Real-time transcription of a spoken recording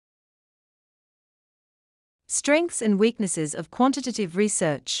Strengths and weaknesses of quantitative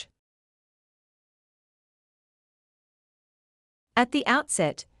research. At the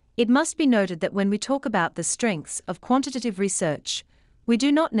outset, it must be noted that when we talk about the strengths of quantitative research, we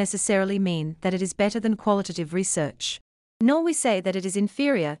do not necessarily mean that it is better than qualitative research, nor we say that it is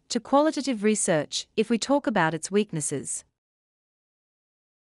inferior to qualitative research if we talk about its weaknesses.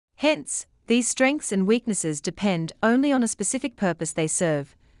 Hence, these strengths and weaknesses depend only on a specific purpose they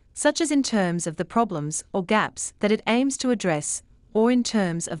serve, such as in terms of the problems or gaps that it aims to address, or in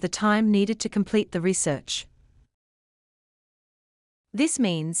terms of the time needed to complete the research. This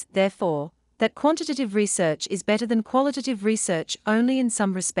means, therefore, that quantitative research is better than qualitative research only in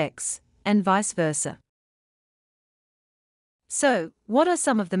some respects, and vice versa. So, what are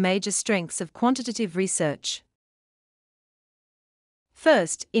some of the major strengths of quantitative research?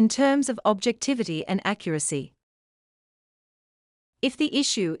 First, in terms of objectivity and accuracy. If the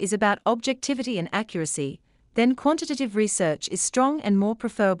issue is about objectivity and accuracy, then quantitative research is strong and more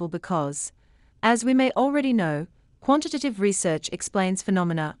preferable because, as we may already know, quantitative research explains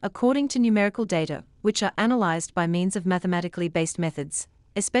phenomena according to numerical data, which are analyzed by means of mathematically based methods,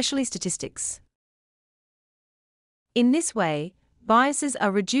 especially statistics. In this way, biases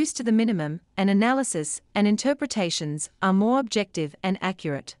are reduced to the minimum, and analysis and interpretations are more objective and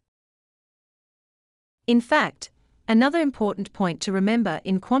accurate. In fact, another important point to remember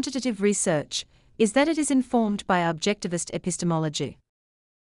in quantitative research is that it is informed by objectivist epistemology.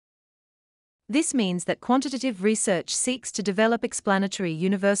 This means that quantitative research seeks to develop explanatory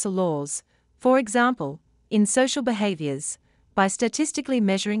universal laws, for example, in social behaviors, by statistically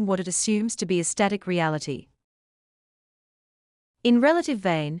measuring what it assumes to be a static reality. In relative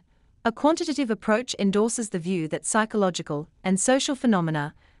vein, a quantitative approach endorses the view that psychological and social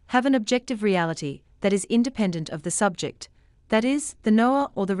phenomena have an objective reality that is independent of the subject, that is, the knower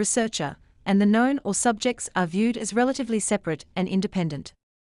or the researcher, and the known or subjects are viewed as relatively separate and independent.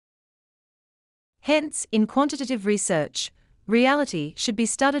 Hence, in quantitative research, reality should be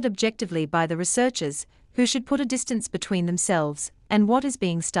studied objectively by the researchers, who should put a distance between themselves and what is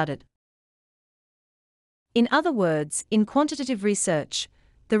being studied. In other words, in quantitative research,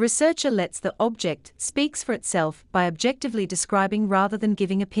 the researcher lets the object speak for itself by objectively describing rather than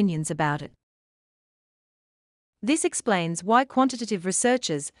giving opinions about it. This explains why quantitative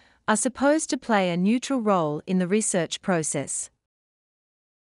researchers are supposed to play a neutral role in the research process.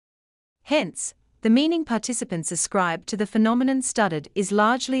 Hence, the meaning participants ascribe to the phenomenon studied is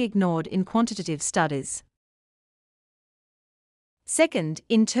largely ignored in quantitative studies. Second,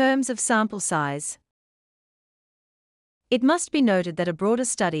 in terms of sample size. It must be noted that a broader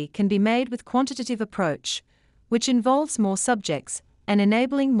study can be made with quantitative approach, which involves more subjects and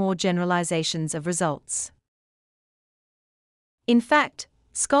enabling more generalizations of results. In fact,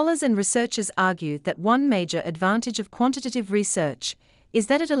 scholars and researchers argue that one major advantage of quantitative research is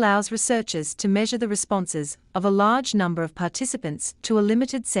that it allows researchers to measure the responses of a large number of participants to a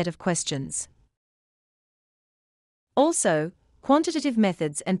limited set of questions. Also, quantitative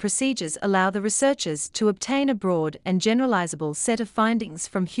methods and procedures allow the researchers to obtain a broad and generalizable set of findings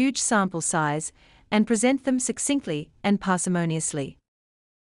from huge sample size and present them succinctly and parsimoniously.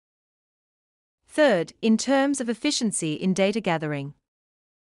 Third, in terms of efficiency in data gathering.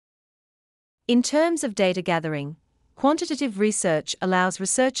 In terms of data gathering, quantitative research allows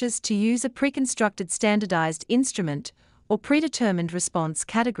researchers to use a preconstructed standardized instrument or predetermined response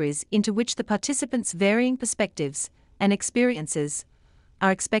categories into which the participants' varying perspectives and experiences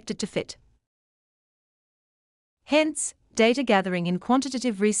are expected to fit. Hence, data gathering in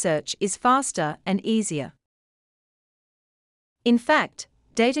quantitative research is faster and easier. In fact,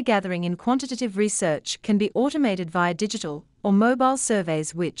 data gathering in quantitative research can be automated via digital or mobile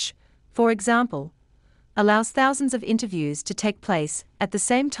surveys which, for example, allows thousands of interviews to take place at the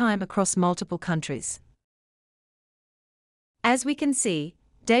same time across multiple countries. As we can see,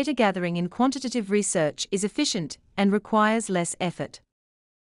 data gathering in quantitative research is efficient and requires less effort.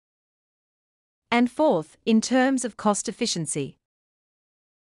 And fourth, in terms of cost efficiency.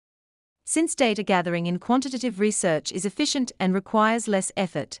 Since data gathering in quantitative research is efficient and requires less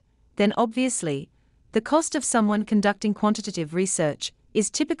effort, then obviously, the cost of someone conducting quantitative research is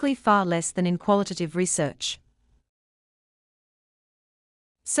typically far less than in qualitative research.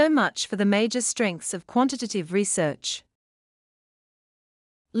 So much for the major strengths of quantitative research.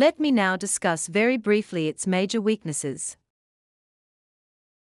 Let me now discuss very briefly its major weaknesses.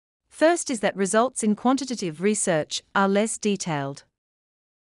 First is that results in quantitative research are less detailed.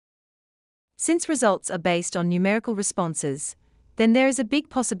 Since results are based on numerical responses, then there is a big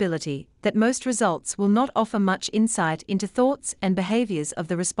possibility that most results will not offer much insight into thoughts and behaviors of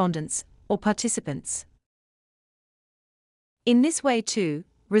the respondents or participants. In this way too,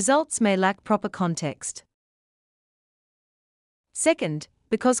 results may lack proper context. Second,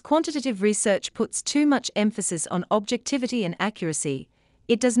 because quantitative research puts too much emphasis on objectivity and accuracy,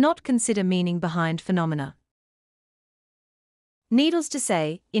 it does not consider meaning behind phenomena. Needless to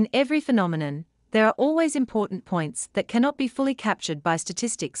say, in every phenomenon, there are always important points that cannot be fully captured by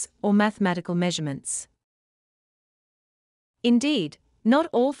statistics or mathematical measurements. Indeed, not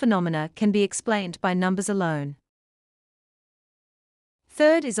all phenomena can be explained by numbers alone.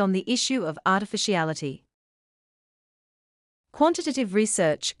 Third is on the issue of artificiality. Quantitative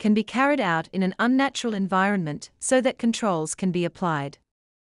research can be carried out in an unnatural environment so that controls can be applied.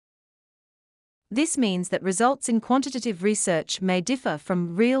 This means that results in quantitative research may differ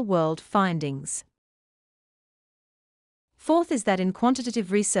from real-world findings. Fourth is that in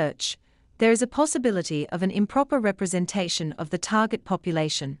quantitative research, there is a possibility of an improper representation of the target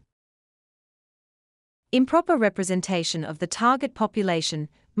population. Improper representation of the target population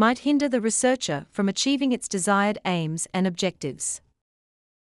might hinder the researcher from achieving its desired aims and objectives.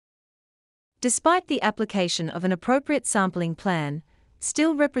 Despite the application of an appropriate sampling plan,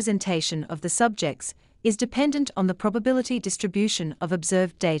 still representation of the subjects is dependent on the probability distribution of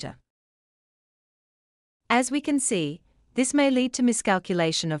observed data. As we can see, this may lead to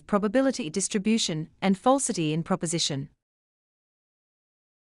miscalculation of probability distribution and falsity in proposition.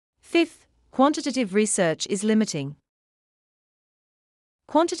 Fifth, quantitative research is limiting.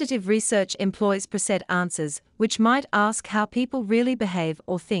 Quantitative research employs preset answers which might ask how people really behave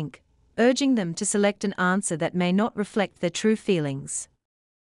or think, urging them to select an answer that may not reflect their true feelings.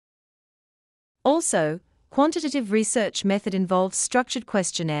 Also, quantitative research method involves structured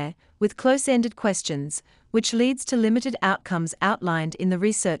questionnaire with close-ended questions, which leads to limited outcomes outlined in the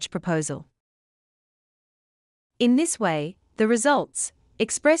research proposal. In this way, the results,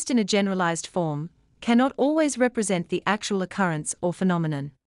 expressed in a generalized form, cannot always represent the actual occurrence or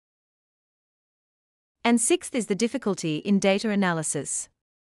phenomenon. And sixth is the difficulty in data analysis.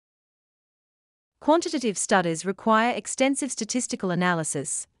 Quantitative studies require extensive statistical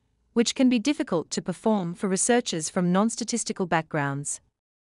analysis, which can be difficult to perform for researchers from non-statistical backgrounds.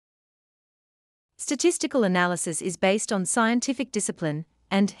 Statistical analysis is based on scientific discipline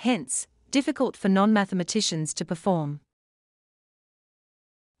and, hence, difficult for non-mathematicians to perform.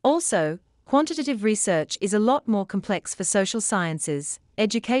 Also, quantitative research is a lot more complex for social sciences,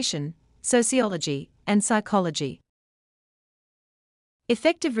 education, sociology, and psychology.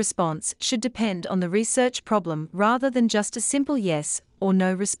 Effective response should depend on the research problem rather than just a simple yes or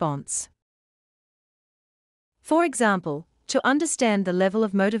no response. For example, to understand the level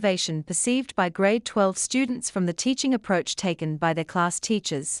of motivation perceived by grade 12 students from the teaching approach taken by their class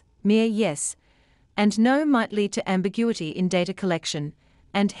teachers, mere yes and no might lead to ambiguity in data collection,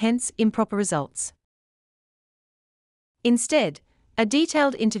 and hence improper results. Instead, a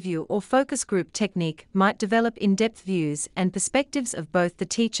detailed interview or focus group technique might develop in-depth views and perspectives of both the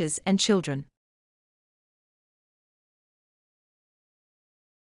teachers and children.